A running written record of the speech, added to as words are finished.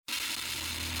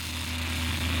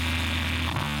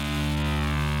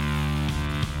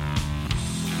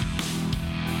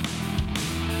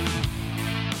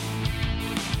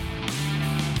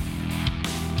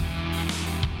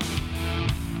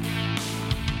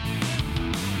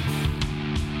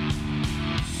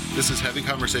This is Heavy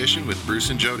Conversation with Bruce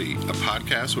and Jody, a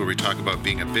podcast where we talk about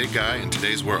being a big guy in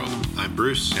today's world. I'm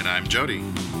Bruce. And I'm Jody.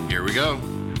 Here we go. All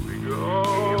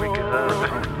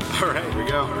right, here we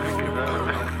go. All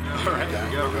right,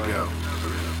 here we go.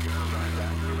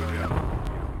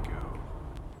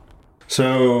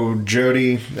 So,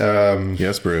 Jody,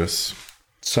 Yes, Bruce.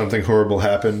 something horrible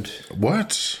happened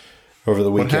What? over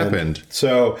the weekend. What happened?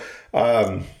 So,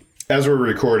 as we're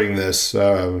recording this,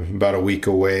 about a week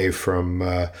away from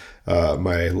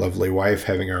my lovely wife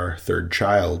having our third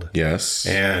child. Yes.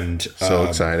 And So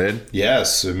excited.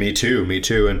 yes, me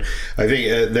too. And I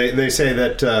think they say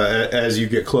that as you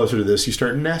get closer to this, you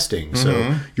start nesting.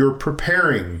 So you're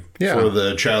preparing for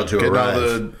the child to Getting arrive. all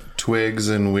the twigs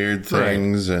and weird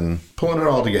things and Pulling it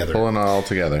all together. pulling it all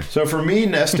together. So for me,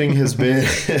 nesting has been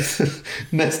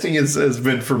has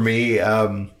been for me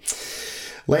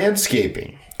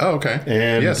landscaping. Oh, okay.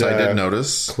 And, yes, I did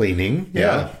notice. Cleaning.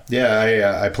 Yeah.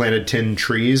 I planted 10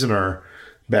 trees in our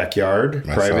backyard.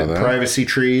 I saw that. Privacy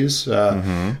trees.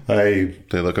 They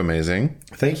look amazing.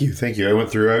 Thank you. I went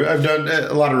through. I've done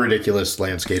a lot of ridiculous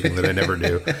landscaping that I never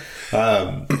do.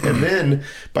 And then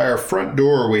by our front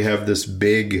door, we have this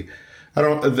big.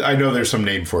 I know there's some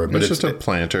name for it, but It's just a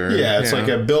planter. Yeah, it's like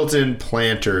a built-in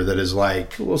planter that is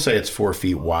like, we'll say it's 4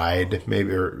 feet wide,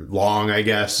 maybe, or long, I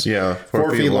guess. Yeah,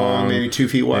 4 feet long, maybe 2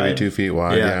 feet wide. Maybe 2 feet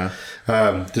wide, yeah.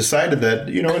 Decided that,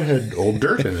 it had old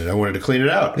dirt in it. I wanted to clean it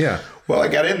out. Yeah. Well, I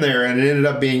got in there and it ended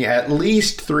up being at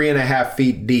least 3.5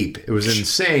 feet deep. It was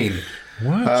insane.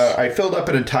 What? I filled up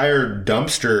an entire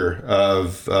dumpster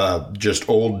of just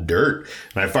old dirt.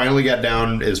 And I finally got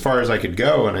down as far as I could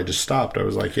go, and I just stopped. I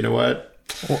was like, you know what?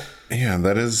 Well, yeah,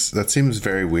 that seems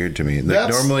very weird to me. Like,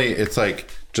 normally, it's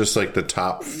like just like the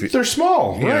top. They're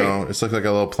small, You right? know, it's like a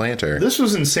little planter. This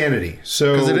was insanity.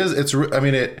 So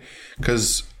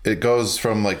Because it goes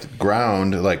from like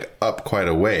ground like up quite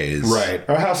a ways. right,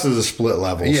 our house is a split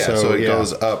level. Yeah, so it yeah.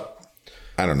 goes up.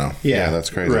 I don't know. Yeah, that's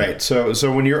crazy. Right. So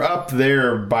when you're up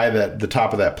there by the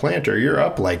top of that planter, you're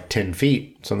up like 10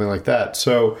 feet, something like that.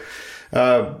 So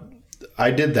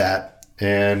I did that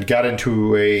and got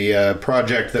into a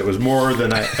project that was more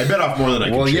than I bit off more than I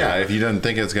could Well, chew. yeah, if you didn't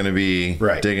think it's going to be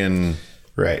digging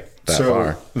right that so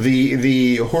far.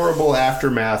 The horrible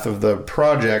aftermath of the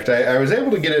project, I was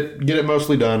able to get it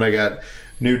mostly done. I got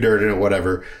new dirt in it,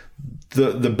 whatever.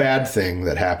 The bad thing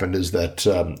that happened is that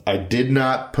I did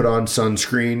not put on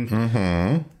sunscreen.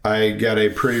 Mm-hmm. I got a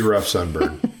pretty rough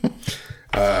sunburn.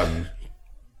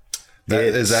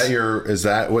 Is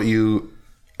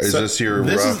this your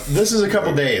rough? This is a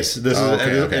couple days.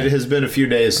 Okay. It has been a few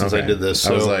days since I did this.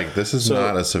 So, I was like, this is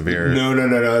not a severe.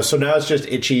 No. So now it's just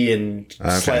itchy and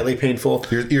slightly painful.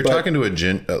 You're talking to a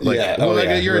ginger.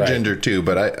 You're a ginger too,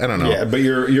 but I don't know. Yeah, but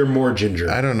you're more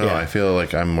ginger. I don't know. Yeah. I feel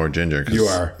like I'm more ginger. You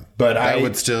are, but I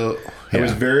would still. I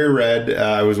was very red.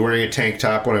 I was wearing a tank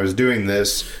top when I was doing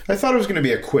this. I thought it was going to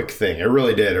be a quick thing. I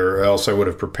really did, or else I would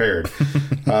have prepared.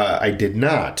 I did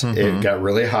not. Mm-hmm. It got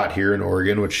really hot here in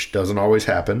Oregon, which doesn't always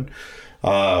happen.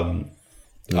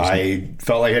 I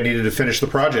felt like I needed to finish the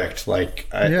project.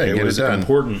 It was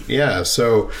important. Yeah.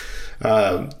 So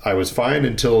I was fine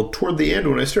until toward the end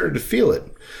when I started to feel it.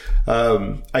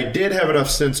 I did have enough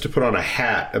sense to put on a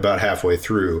hat about halfway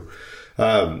through.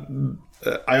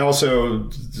 I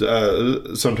also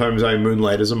sometimes I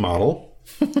moonlight as a model,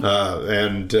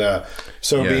 and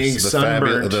so being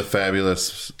sunburned, the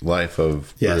fabulous life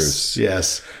of Bruce.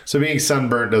 Yes. So being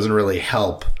sunburnt doesn't really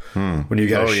help when you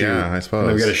got a shoot. Yeah, I suppose.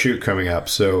 When I've got a shoot coming up.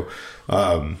 So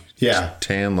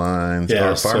tan lines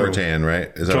or farmer tan,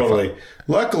 right? Is that totally.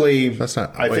 Luckily, that's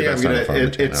not. I think I'm gonna.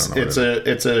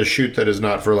 It's a shoot that is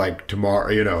not for like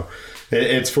tomorrow.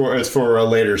 It's for a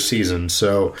later season.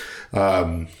 So,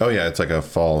 it's like a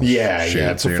fall. Yeah, shoot,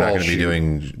 yeah. It's so a you're fall not going to be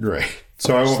doing right.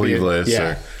 So I won't sleeveless.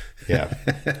 Yeah.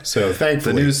 So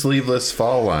thankfully, the new sleeveless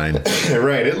fall line.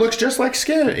 Right. It looks just like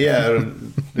skin. Yeah.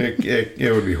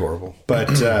 It would be horrible,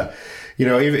 but.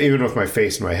 Even with my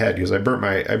face and my head, because I burnt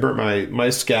my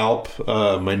scalp,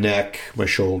 my neck, my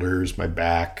shoulders, my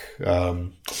back.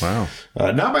 Wow.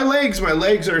 Not my legs. My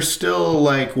legs are still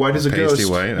like white as a ghost.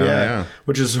 Pasty white. Oh, yeah.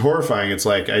 Which is horrifying. It's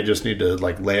like I just need to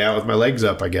like lay out with my legs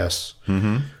up, I guess.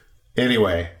 Mm-hmm.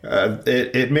 Anyway,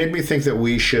 it made me think that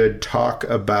we should talk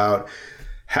about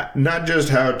not just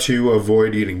how to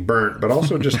avoid getting burnt, but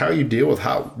also just how you deal with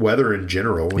hot weather in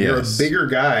general. When you're a bigger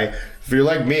guy, if you're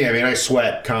like me, I mean, I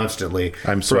sweat constantly.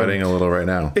 I'm sweating a little right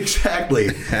now. Exactly.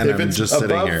 And if I'm it's just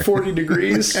sitting above here. 40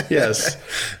 degrees, yes.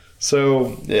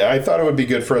 So I thought it would be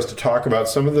good for us to talk about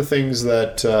some of the things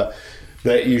that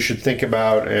that you should think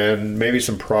about, and maybe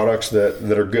some products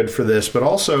that are good for this. But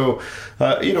also,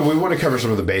 we want to cover some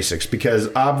of the basics, because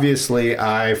obviously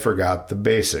I forgot the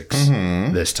basics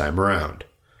this time around.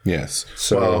 Yes.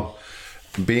 So, well,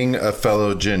 being a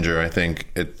fellow ginger, I think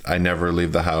I never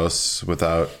leave the house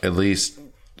without at least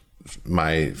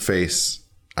my face.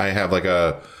 I have like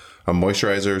a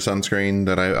moisturizer sunscreen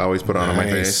that I always put on my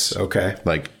face. Okay.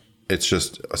 Like, it's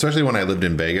just, especially when I lived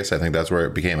in Vegas, I think that's where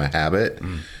it became a habit,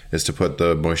 is to put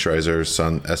the moisturizer,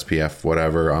 sun, SPF,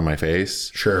 whatever on my face.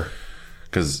 Sure.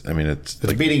 Because, I mean, it's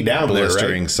like beating down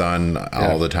blistering there, right? sun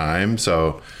all the time.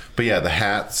 So, but yeah, the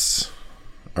hats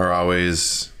are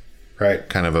always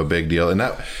kind of a big deal. And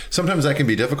sometimes that can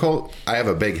be difficult. I have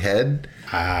a big head.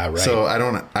 Right. So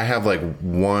I have like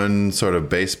one sort of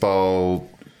baseball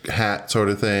hat sort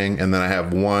of thing. And then I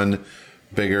have one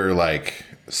bigger, like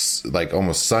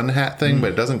almost sun hat thing,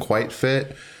 but it doesn't quite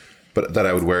fit, but that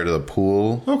I would wear to the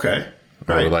pool. Okay.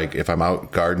 Or like if I'm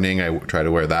out gardening, I try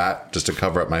to wear that just to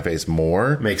cover up my face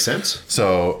more. Makes sense.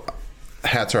 So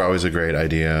hats are always a great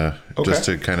idea, just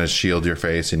to kind of shield your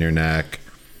face and your neck.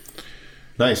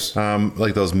 Nice.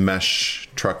 Like those mesh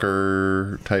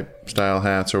trucker type style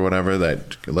hats or whatever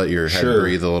that let your head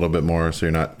breathe a little bit more, so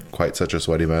you're not quite such a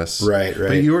sweaty mess. Right.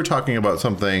 But you were talking about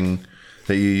something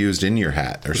that you used in your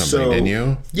hat or something, didn't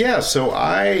you? Yeah, so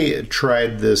I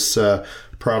tried this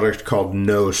product called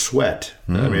No Sweat.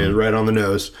 I mean, it's right on the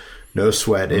nose, No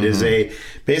Sweat. It is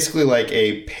basically like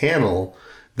a panel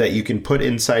that you can put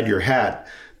inside your hat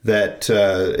that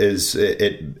lays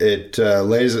it's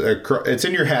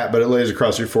in your hat, but it lays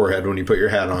across your forehead when you put your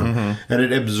hat on, and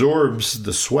it absorbs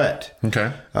the sweat.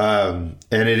 Okay. And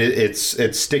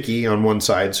it's sticky on one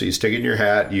side, so you stick it in your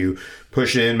hat, you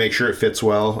push it in, make sure it fits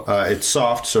well. It's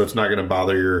soft, so it's not going to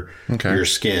bother your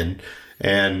skin,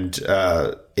 and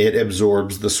it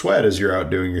absorbs the sweat as you're out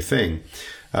doing your thing.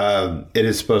 It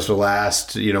is supposed to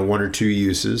last, 1 or 2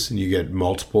 uses, and you get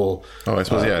multiple. Oh, I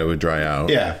suppose it would dry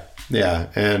out. Yeah,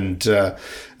 and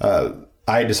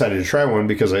I decided to try one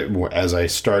because as I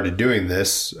started doing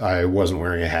this, I wasn't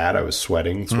wearing a hat. I was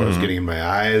sweating. So I was getting in my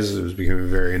eyes. It was becoming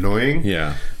very annoying.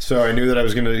 Yeah. So I knew that I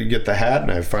was going to get the hat,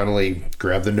 and I finally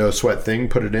grabbed the No Sweat thing,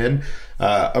 put it in.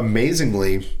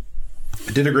 Amazingly,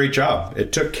 it did a great job.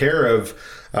 It took care of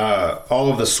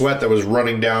all of the sweat that was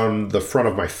running down the front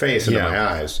of my face into my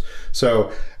eyes.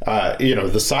 So,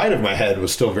 the side of my head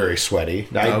was still very sweaty.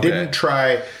 I didn't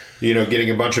try... getting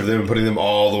a bunch of them and putting them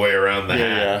all the way around the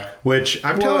hat, which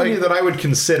I'm telling you that I would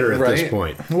consider at this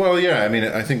point. Well, yeah, I mean,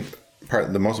 I think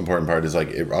the most important part is like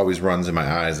it always runs in my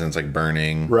eyes and it's like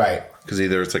burning. Right. Because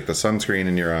either it's like the sunscreen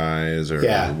in your eyes or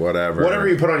whatever. Whatever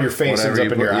you put on your face ends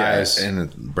up in your eyes. And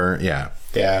it burn, yeah.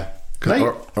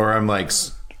 Or I'm like...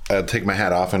 I'll take my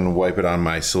hat off and wipe it on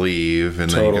my sleeve, and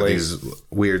then you get these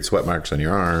weird sweat marks on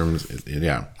your arms.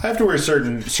 Yeah, I have to wear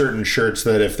certain shirts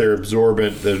that if they're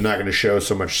absorbent, they're not going to show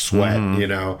so much sweat.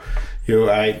 I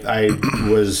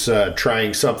was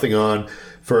trying something on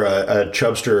for a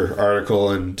Chubster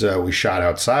article, and we shot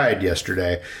outside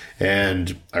yesterday,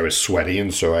 and I was sweaty,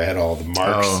 and so I had all the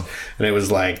marks, and it was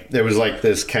like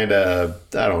this kind of,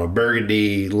 I don't know,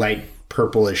 burgundy, light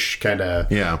purplish kind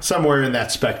of somewhere in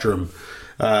that spectrum.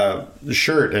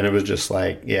 Shirt, and it was just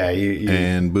like,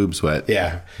 and boob sweat.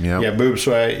 Boob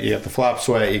sweat. You got the flop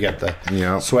sweat. You got the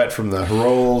sweat from the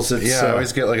rolls. I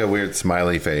always get like a weird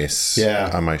smiley face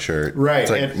on my shirt. Right.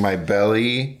 It's like my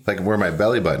belly, like where my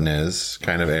belly button is,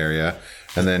 kind of area,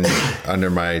 and then under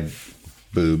my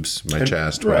boobs, my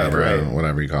chest,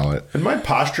 whatever you call it. And my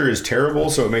posture is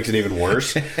terrible, so it makes it even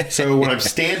worse. So when I'm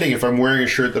standing, if I'm wearing a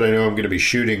shirt that I know I'm going to be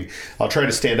shooting, I'll try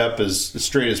to stand up as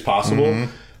straight as possible.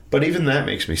 But even that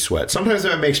makes me sweat. Sometimes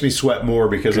that makes me sweat more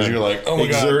because I'm you're like,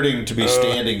 exerting to be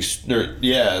standing, standing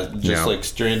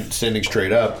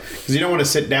straight up. Because you don't want to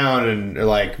sit down and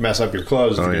like mess up your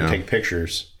clothes if you're going to take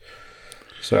pictures.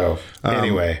 So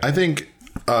anyway, I think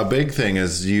a big thing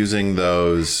is using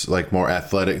those like more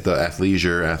athletic, the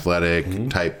athletic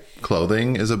type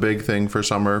clothing is a big thing for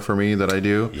summer for me that I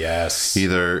do. Yes.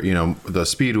 Either the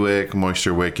Speedwick,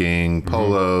 moisture wicking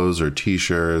polos or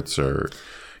t-shirts or.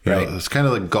 It's kind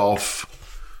of the golf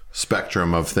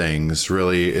spectrum of things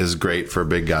really is great for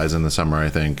big guys in the summer, I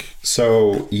think.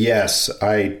 So, yes,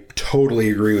 I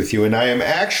totally agree with you. And I am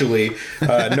actually,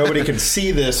 nobody can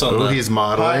see this on the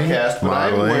podcast, but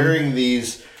I'm wearing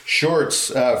these shorts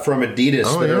from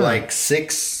Adidas that are like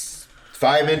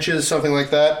 5 inches, something like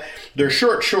that. They're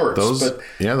short shorts. Those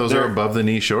are above the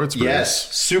knee shorts. Bruce.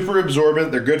 Yes, super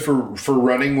absorbent. They're good for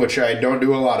running, which I don't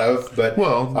do a lot of. But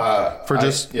for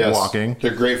just walking,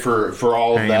 they're great for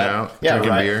all hanging of that. Out,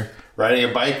 drinking beer, riding a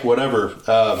bike, whatever.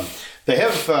 They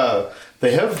have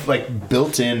They have like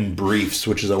built-in briefs,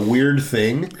 which is a weird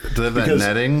thing. Do they have that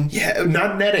netting? Yeah,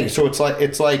 not netting. So it's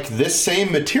like this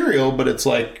same material, but it's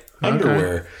like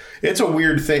underwear. It's a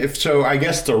weird thing. So I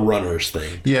guess it's a runner's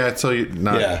thing. Yeah, so you're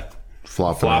not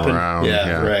flopping around.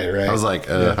 Yeah, right. I was like,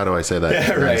 how do I say that?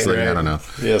 Yeah, right. I don't know.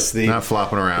 Yes, not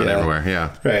flopping around everywhere.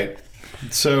 Yeah, right.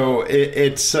 So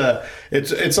it's a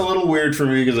little weird for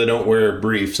me because I don't wear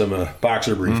briefs. I'm a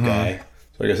boxer brief guy.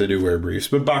 So I guess I do wear briefs,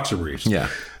 but boxer briefs. Yeah.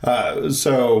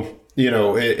 So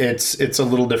it's a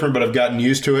little different, but I've gotten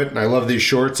used to it, and I love these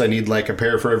shorts. I need like a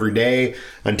pair for every day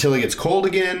until it gets cold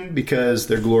again because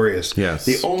they're glorious. Yes.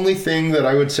 The only thing that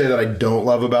I would say that I don't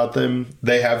love about them,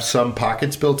 they have some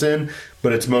pockets built in,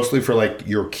 but it's mostly for like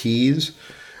your keys.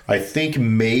 I think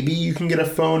maybe you can get a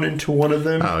phone into one of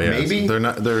them. Oh yeah, maybe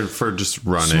they're for just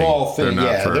running. Small thing,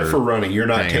 they're for running. You're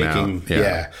not taking,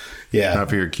 not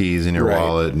for your keys and your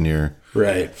wallet and your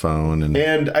phone.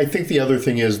 And I think the other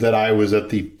thing is that I was at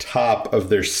the top of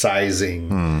their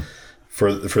sizing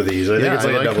for these. I think it's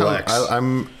like a double X.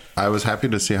 I was happy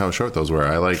to see how short those were.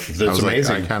 That's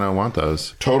amazing. I kind of want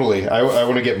those. Totally, I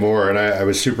want to get more, and I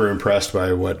was super impressed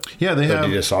by what. Yeah, they have.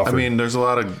 Adidas offered. I mean, there's a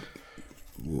lot of.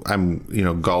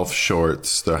 Golf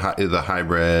shorts, the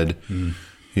hybrid,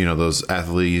 those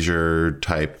athleisure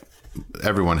type.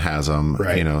 Everyone has them,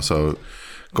 right? So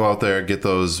go out there, get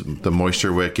the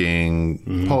moisture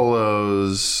wicking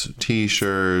polos,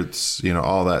 t-shirts.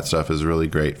 All that stuff is really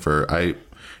great for. I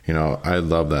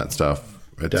love that stuff.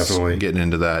 It's definitely getting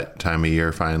into that time of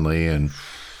year finally, and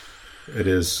it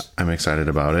is. I'm excited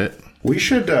about it. We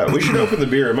should open the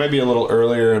beer. It might be a little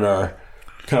earlier in our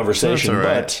conversation,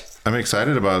 but. I'm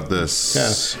excited about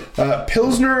this. Yeah.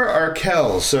 Pilsner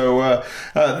Urquell. So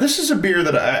this is a beer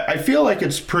that I feel like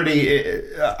it's pretty.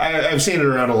 I've seen it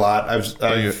around a lot.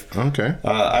 I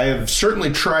have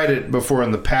certainly tried it before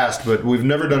in the past, but we've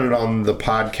never done it on the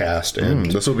podcast.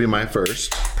 And this will be my first.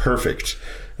 Perfect.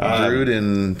 Brewed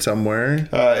in somewhere.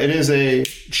 It is a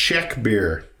Czech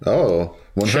beer. Oh,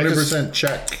 100%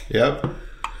 Czech. Yep.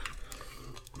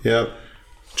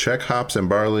 Czech hops and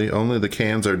barley, only the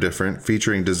cans are different,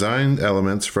 featuring design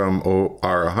elements from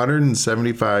our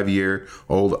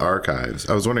 175-year-old archives.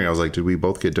 I was wondering, did we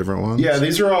both get different ones? Yeah,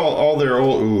 these are all their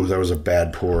old... Ooh, that was a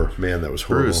bad pour. Man, that was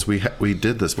horrible. Bruce, we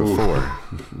did this before. Ooh,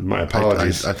 my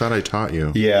apologies. I thought I taught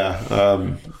you. Yeah.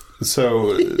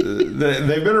 So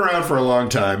they've been around for a long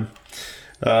time.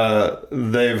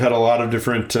 They've had a lot of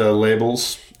different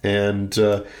labels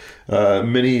and...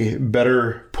 many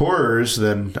better pourers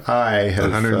than I have.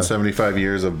 175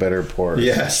 years of better pourers.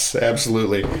 Yes,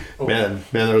 absolutely. Man,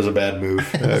 that was a bad move.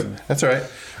 That's all right.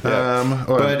 Yeah.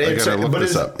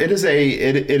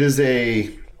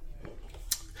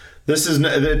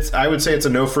 I would say it's a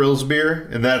no frills beer,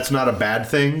 and that's not a bad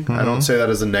thing. I don't say that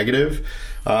as a negative.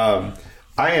 I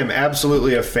am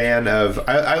absolutely a fan of.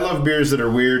 I love beers that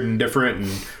are weird and different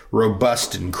and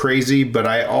robust and crazy, but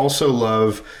I also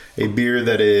love a beer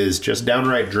that is just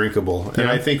downright drinkable. And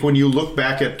I think when you look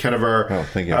back at kind of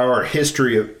our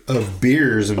history of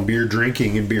beers and beer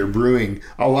drinking and beer brewing,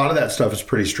 a lot of that stuff is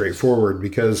pretty straightforward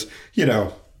because,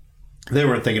 they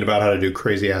weren't thinking about how to do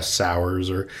crazy ass sours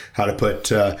or how to put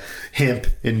hemp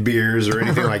in beers or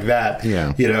anything like that.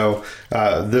 Yeah.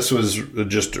 This was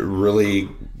just really,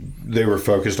 they were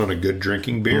focused on a good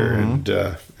drinking beer and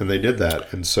they did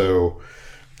that. And so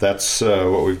that's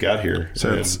what we've got here.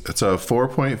 So it's a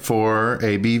 4.4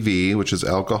 ABV, which is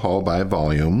alcohol by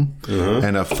volume,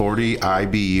 and a 40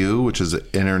 IBU, which is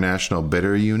international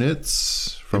bitter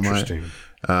units. Interesting.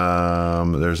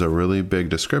 There's a really big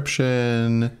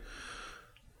description.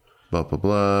 Blah, blah,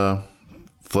 blah.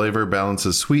 Flavor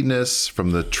balances sweetness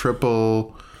from the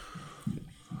triple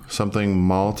something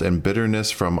malt and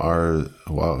bitterness from our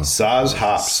Saaz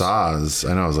hops. Saaz.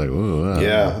 I know. I was like, ooh.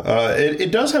 Yeah.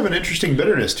 It does have an interesting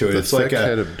bitterness to it. It's like a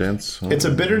head of dense. It's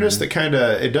a bitterness that kind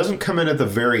of, it doesn't come in at the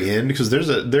very end because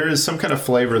there is some kind of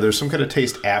flavor. There's some kind of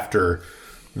taste after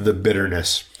the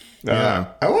bitterness. I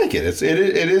like it.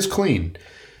 It is clean.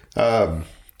 Light.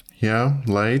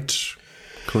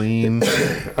 Clean.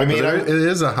 I mean, it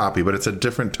is a hoppy, but it's a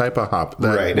different type of hop.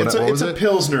 Right. It's a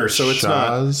Pilsner, so it's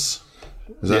not.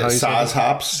 Is that how you Saaz say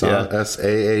hops?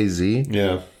 SAAZ?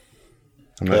 Yeah.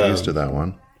 I'm not used to that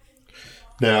one.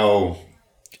 Now,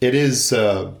 it is.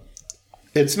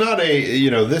 It's not a.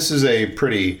 This is a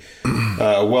pretty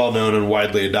well-known and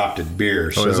widely adopted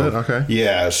beer. So, is it? Okay.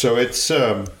 Yeah. So it's.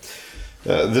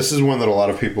 This is one that a lot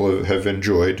of people have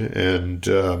enjoyed, and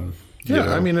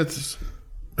I mean it's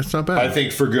not bad. I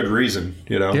think for good reason.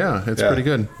 Yeah, it's pretty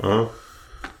good.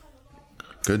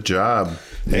 Good job.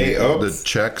 Hey, the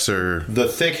checks are... The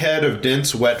thick head of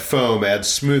dense wet foam adds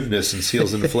smoothness and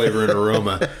seals in flavor and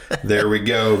aroma. There we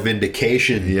go.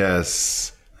 Vindication.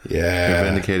 Yes. Yeah. You're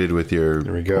vindicated with your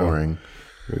pouring.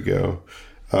 There we go.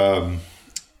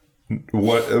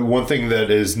 One thing that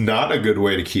is not a good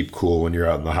way to keep cool when you're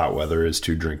out in the hot weather is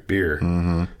to drink beer.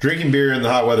 Mm-hmm. Drinking beer in the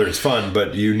hot weather is fun,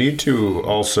 but you need to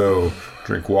also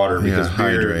drink water because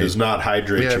beer does not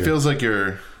hydrate you. Yeah, it feels like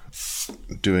you're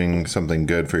doing something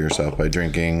good for yourself by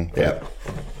drinking. Yeah.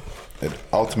 It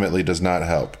ultimately does not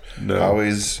help. No.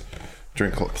 Always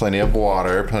drink plenty of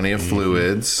water, plenty of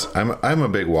fluids. I'm a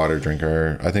big water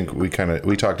drinker. I think we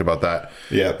talked about that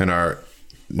in our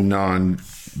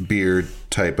non-beer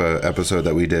type of episode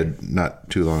that we did not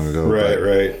too long ago.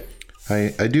 Right.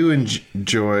 I do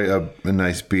enjoy a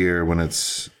nice beer when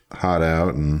it's hot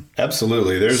out, and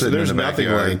absolutely. There's nothing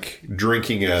like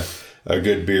drinking a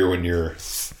good beer when you're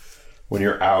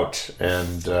out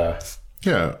and at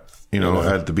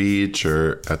the beach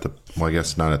or at the I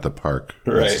guess not at the park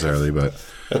necessarily, but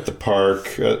at the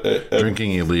park,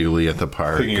 drinking illegally at the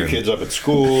park, picking your kids up at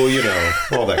school,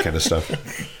 all that kind of stuff.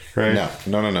 Right? No,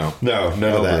 none of that.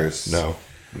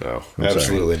 No,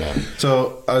 absolutely not.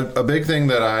 So a big thing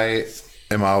that I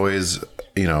am always,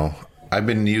 I've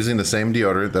been using the same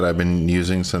deodorant that I've been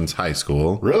using since high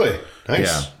school. Really?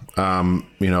 Nice. Yeah. A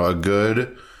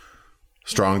good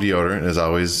strong deodorant is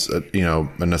always a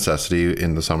necessity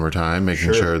in the summertime,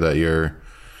 making sure that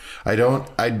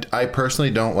I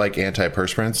personally don't like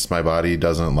antiperspirants. My body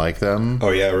doesn't like them.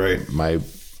 Oh yeah, right. My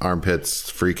armpits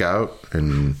freak out,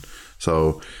 and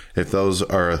so if those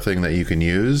are a thing that you can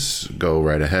use, go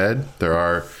right ahead. There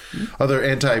are other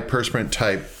antiperspirant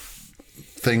type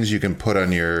things you can put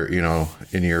on your,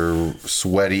 in your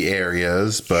sweaty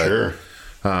areas, but sure.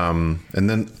 And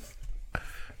then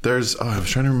there's I was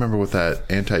trying to remember what that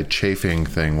anti-chafing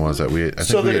thing was that I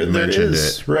think we had mentioned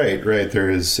it. Right. There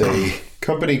is a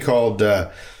company called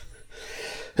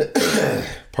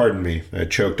pardon me, I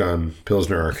choked on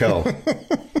Pilsner Urquell.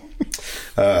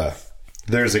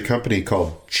 There's a company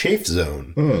called Chafe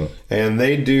Zone, and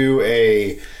they do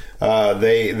they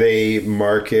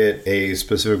market a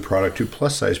specific product to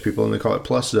plus size people, and they call it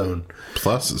Plus Zone.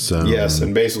 Plus Zone. Yes,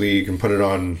 and basically you can put it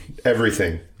on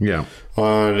everything. Yeah.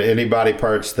 On any body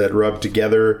parts that rub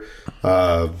together,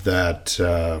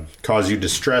 that cause you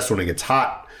distress when it gets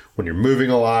hot, when you're moving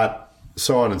a lot,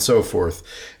 so on and so forth.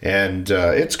 And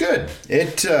it's good.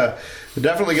 It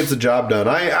definitely gets the job done.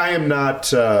 I am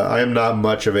not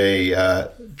much of a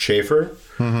chafer.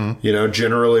 Mm-hmm.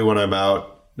 Generally when I'm out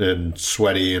and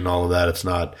sweaty and all of that,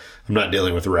 I'm not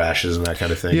dealing with rashes and that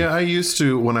kind of thing. Yeah, I used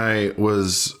to when I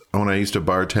used to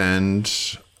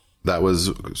bartend. That was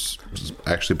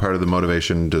actually part of the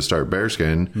motivation to start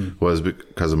Bearskin was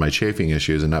because of my chafing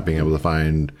issues and not being able to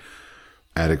find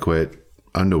adequate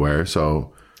underwear.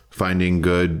 So finding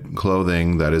good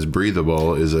clothing that is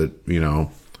breathable is a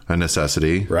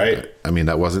necessity. Right. I mean,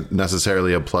 that wasn't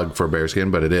necessarily a plug for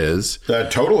Bearskin, but it is.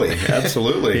 Totally.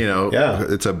 Absolutely.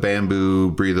 It's a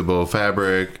bamboo breathable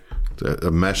fabric.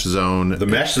 A mesh zone. The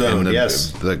mesh zone,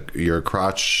 yes. Your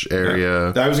crotch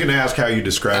area. Yeah. I was going to ask how you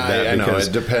describe that. I know,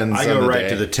 it depends. I go right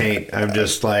to the taint. I'm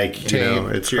just like,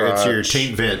 taint, it's your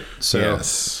taint vent. So.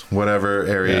 Yes, whatever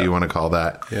area you want to call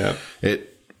that. Yeah. And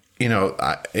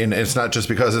it's not just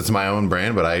because it's my own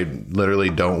brand, but I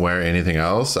literally don't wear anything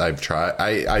else. I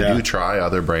do try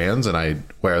other brands and I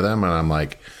wear them and I'm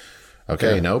like,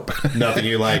 okay, nope. Nothing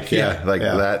you like.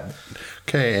 That.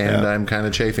 Okay, and I'm kind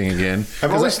of chafing again.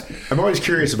 I'm always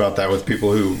curious about that with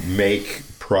people who make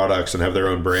products and have their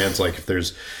own brands. Like if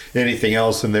there's anything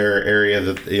else in their area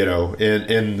that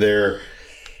in their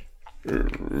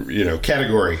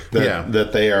category that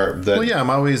they are.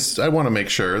 I want to make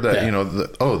sure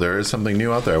that there is something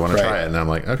new out there. I want to try it, and I'm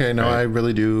like, okay, no, I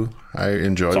really do. I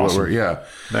enjoy what we're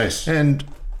nice. And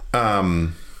I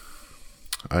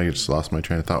just lost my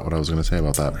train of thought. What I was going to say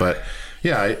about that, but.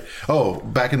 Yeah.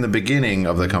 Back in the beginning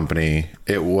of the company,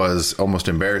 it was almost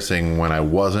embarrassing when I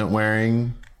wasn't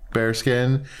wearing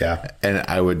Bearskin. Yeah. And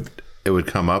it would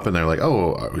come up and they're like,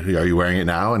 "Oh, are you wearing it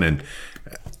now?" And then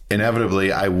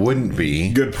inevitably I wouldn't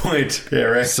be. Good point. Yeah,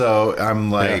 right. So I'm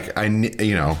like,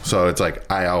 so it's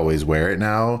like I always wear it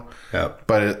now. Yeah.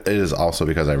 But it is also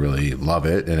because I really love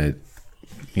it and it,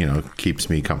 keeps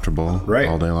me comfortable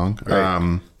all day long.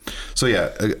 Right. So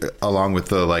along with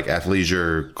the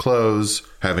athleisure clothes,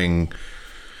 having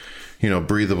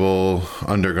breathable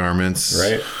undergarments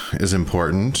is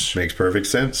important. Makes perfect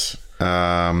sense.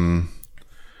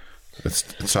 It's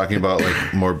talking about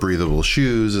like more breathable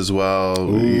shoes as well.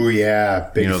 Ooh,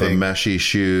 yeah, big thing. The meshy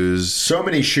shoes. So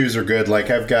many shoes are good. Like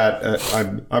I've got,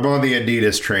 I'm on the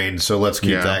Adidas train, so let's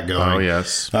keep that going. Oh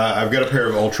yes, I've got a pair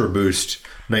of Ultra Boost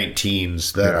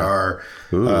 19s that are.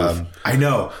 I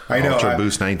know. Ultra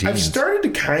Boost 19s. I've started to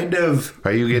kind of.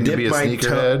 Are you getting to be a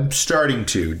sneakerhead? Starting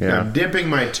to. Yeah. I'm dipping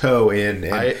my toe in.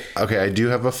 And I do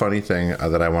have a funny thing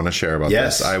that I want to share about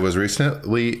this. I was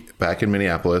recently back in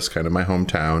Minneapolis, kind of my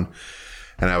hometown,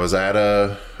 and I was at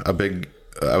a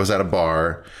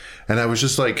bar, and I was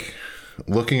just like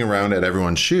looking around at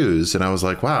everyone's shoes, and I was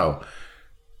like, wow,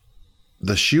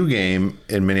 the shoe game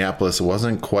in Minneapolis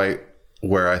wasn't quite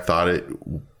where I thought it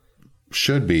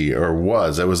should be or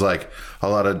was. It was like a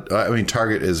lot of,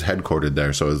 Target is headquartered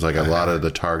there, so it was like a lot of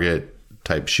the Target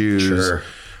type shoes. Sure.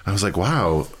 I was like,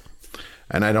 wow.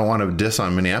 And I don't want to diss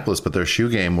on Minneapolis, but their shoe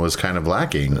game was kind of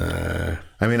lacking.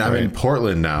 I'm in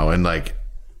Portland now, and like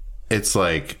it's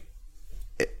like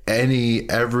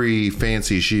every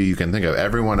fancy shoe you can think of.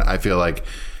 Everyone, I feel like,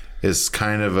 is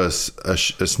kind of a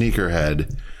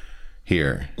sneakerhead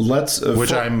here,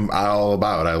 which I'm all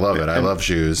about. I love it. I love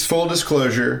shoes. Full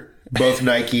disclosure, both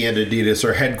Nike and Adidas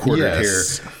are headquartered here.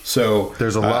 So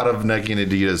there's a lot of Nike and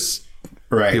Adidas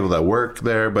people that work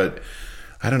there, but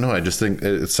I don't know. I just think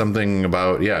it's something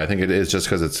about, I think it is just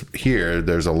because it's here.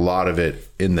 There's a lot of it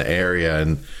in the area,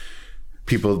 and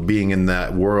people being in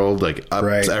that world, like up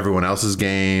to everyone else's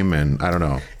game. And I don't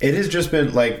know. It has just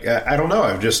been like, I don't know.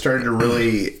 I've just started to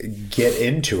really get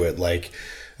into it. Like,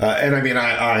 and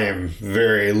I am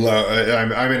very low.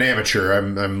 I'm an amateur.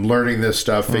 I'm learning this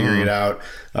stuff, figuring it out,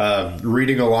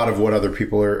 reading a lot of what other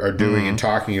people are doing and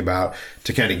talking about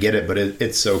to kind of get it. But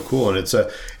it's so cool, and it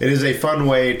is a fun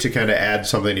way to kind of add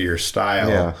something to your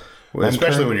style,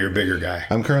 especially when you're a bigger guy.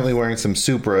 I'm currently wearing some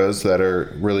Supras that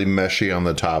are really meshy on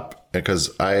the top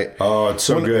because it's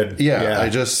so good.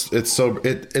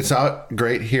 It's not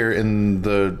great here in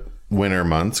the winter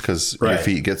months because your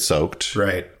feet get soaked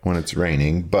when it's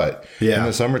raining, but in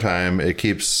the summertime it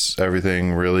keeps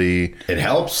everything really, it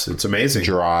helps. It's amazing,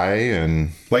 dry.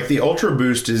 And like the Ultra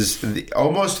Boost is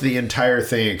almost the entire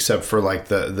thing except for like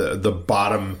the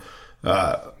bottom,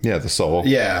 the sole.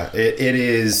 It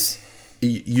is.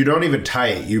 You don't even tie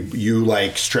it. You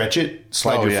like stretch it,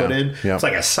 slide your foot in. It's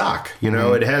like a sock. You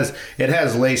know, it has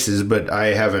laces, but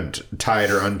I haven't tied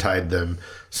or untied them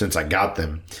since I got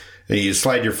them. And you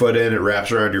slide your foot in, it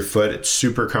wraps around your foot. It's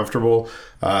super comfortable.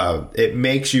 It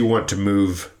makes you want to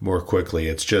move more quickly.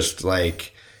 It's just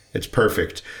like, it's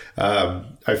perfect.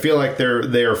 I feel like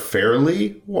they are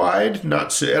fairly wide, and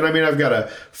I've got a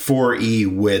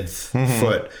 4E width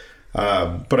foot,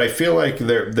 but I feel like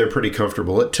they're pretty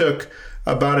comfortable. It took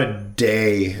about a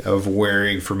day of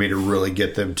wearing for me to really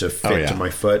get them to fit to my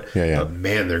foot. But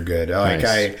man, they're good. Like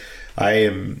nice.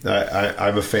 I'm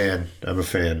a fan.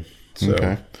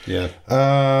 So,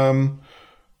 Are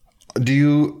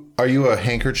you a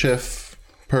handkerchief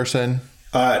person?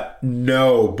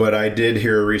 No, but I did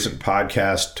hear a recent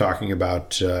podcast talking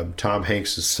about Tom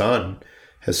Hanks' son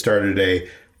has started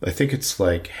I think it's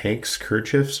like Hank's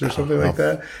Kerchiefs or something like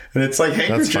that. And it's like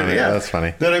handkerchief. That's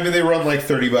funny. Then they run like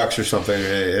 $30 or something,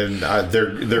 and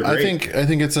they're great. I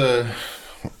think it's an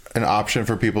option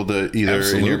for people to either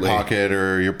in your pocket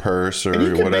or your purse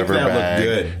or whatever bag. Look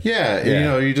good.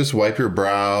 Yeah. You just wipe your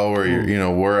brow or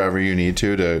wherever you need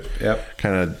to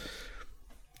kind of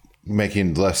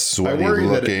making less sweaty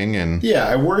looking.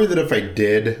 I worry that if I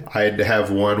did, I'd have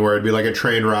one where I'd be like a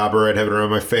train robber. I'd have it around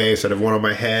my face. I'd have one on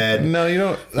my head.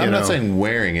 No, I'm not saying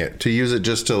wearing it, to use it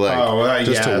just to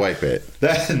to wipe it.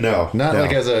 Not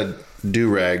like as a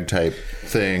do-rag type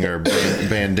thing or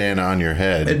bandana on your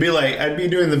head. It'd be like I'd be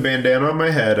doing the bandana on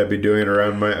my head. I'd be doing it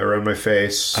around my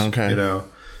face. Okay,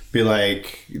 be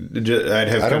like I'd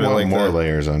have. I don't want like more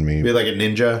layers on me. Be like a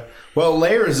ninja. Well,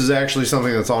 layers is actually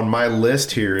something that's on my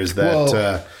list here. Is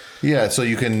that so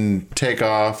you can take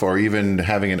off, or even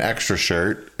having an extra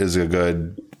shirt is a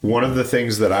good. One of the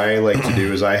things that I like to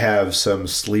do is I have some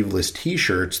sleeveless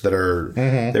T-shirts that are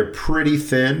they're pretty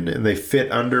thin and they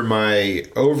fit under my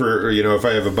if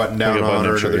I have a button down on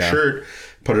or another shirt,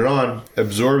 put it on,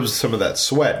 absorbs some of that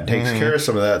sweat and takes care of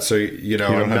some of that. So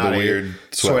I'm not a weird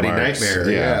sweaty nightmare.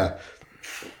 Yeah.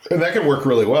 And that can work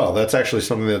really well. That's actually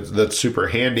something that's super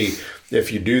handy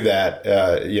if you do that.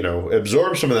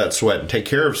 Absorb some of that sweat and take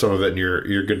care of some of it, and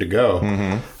you're good to go.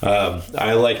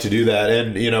 I like to do that,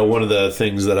 and one of the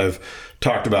things that I've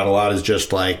talked about a lot is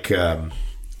just like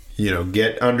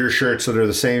get undershirts that are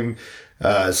the same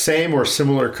or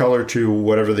similar color to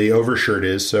whatever the overshirt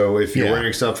is. So if you're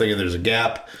wearing something and there's a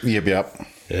gap, yep,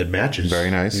 it matches.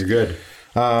 Very nice. You're good.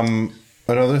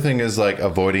 Another thing is like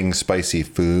avoiding spicy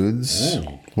foods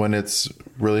when it's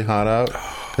really hot out,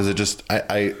 because it just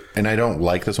I don't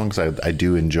like this one because I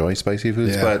do enjoy spicy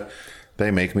foods, but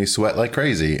they make me sweat like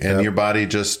crazy, and your body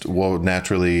just will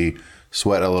naturally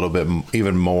sweat a little bit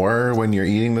even more when you're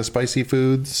eating the spicy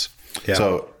foods. Yeah.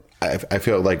 So I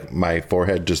feel like my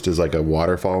forehead just is like a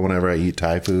waterfall whenever I eat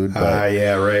Thai food.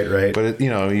 Yeah, right. But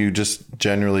you just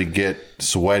generally get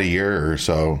sweatier.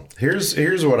 So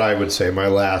here's what I would say. My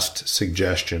last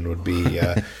suggestion would be: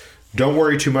 don't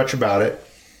worry too much about it.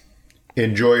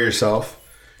 Enjoy yourself.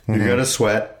 You're gonna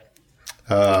sweat.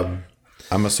 I'm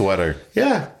a sweater.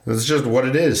 Yeah, it's just what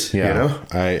it is. Yeah,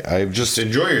 I just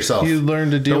enjoy yourself. You learn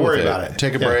to deal with it. Don't worry about it.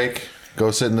 Take a break. Go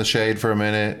sit in the shade for a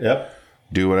minute. Yep.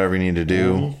 Do whatever you need to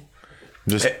do.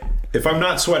 Just if I'm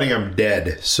not sweating, I'm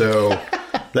dead. So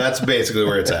that's basically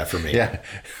where it's at for me. Yeah.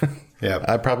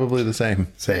 I'm probably the same.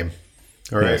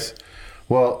 All right. Yes.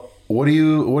 Well, what are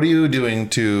you doing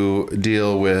to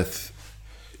deal with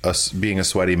us being a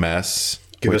sweaty mess?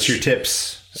 Give us your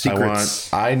tips,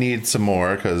 secrets. I need some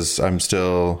more because I'm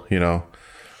still,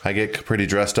 I get pretty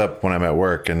dressed up when I'm at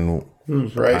work, and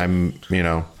I'm,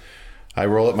 I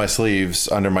roll up my sleeves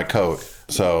under my coat.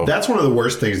 So that's one of the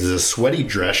worst things is a sweaty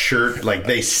dress shirt. Like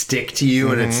they stick to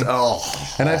you and it's,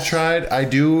 And I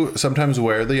do sometimes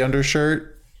wear the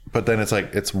undershirt, but then it's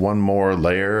like, it's one more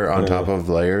layer on top of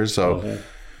layers. So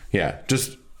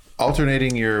just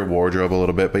alternating your wardrobe a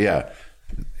little bit. But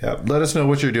let us know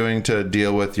what you're doing to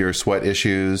deal with your sweat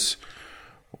issues.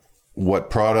 What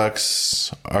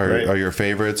products are your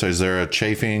favorites? Is there a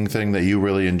chafing thing that you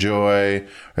really enjoy?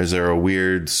 Or is there a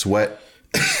weird sweat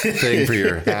thing for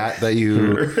your hat that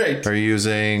you are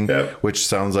using, which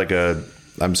sounds like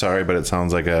I'm sorry, but it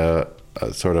sounds like a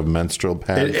sort of menstrual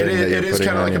pad. It is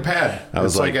kind of like a pad.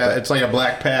 It's like a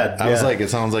black pad. I was like, it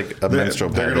sounds like a menstrual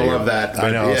pad. They're gonna love that.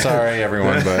 I know. Sorry,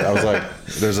 everyone, but I was like,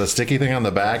 there's a sticky thing on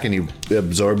the back, and it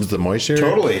absorbs the moisture.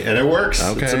 Totally, and it works.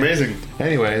 Okay. It's amazing.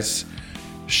 Anyways,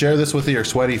 share this with your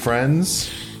sweaty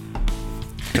friends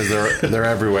because they're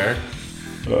everywhere.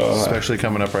 Especially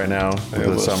coming up right now with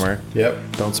the summer. Yep.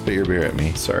 Don't spit your beer at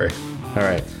me. Sorry. All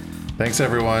right. Thanks,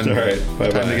 everyone. All right. Bye-bye.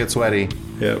 Time to get sweaty.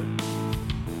 Yep.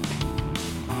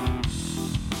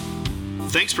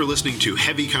 Thanks for listening to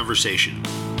Heavy Conversation.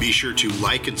 Be sure to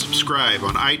like and subscribe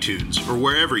on iTunes or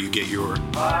wherever you get your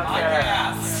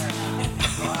podcasts.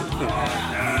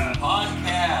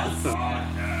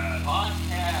 Podcasts.